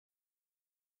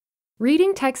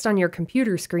Reading text on your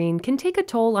computer screen can take a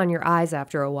toll on your eyes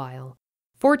after a while.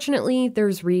 Fortunately,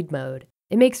 there's Read Mode.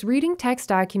 It makes reading text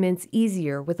documents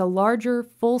easier with a larger,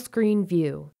 full-screen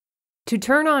view. To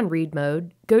turn on Read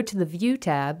Mode, go to the View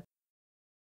tab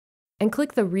and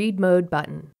click the Read Mode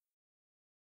button.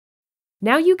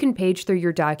 Now you can page through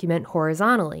your document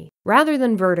horizontally, rather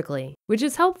than vertically, which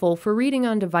is helpful for reading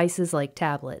on devices like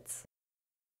tablets.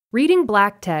 Reading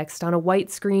black text on a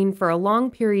white screen for a long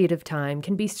period of time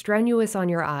can be strenuous on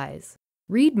your eyes.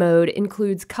 Read Mode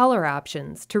includes color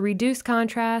options to reduce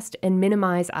contrast and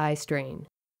minimize eye strain.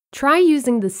 Try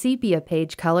using the sepia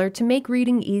page color to make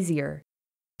reading easier.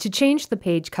 To change the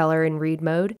page color in Read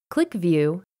Mode, click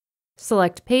View,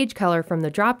 select Page Color from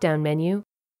the drop-down menu,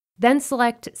 then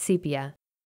select Sepia.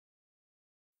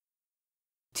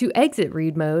 To exit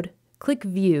Read Mode, click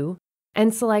View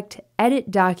and select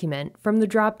Edit Document from the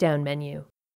drop-down menu.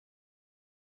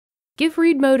 Give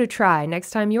Read Mode a try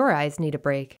next time your eyes need a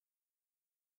break.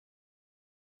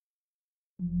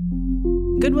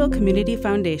 Goodwill Community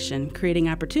Foundation, creating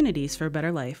opportunities for a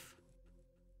better life.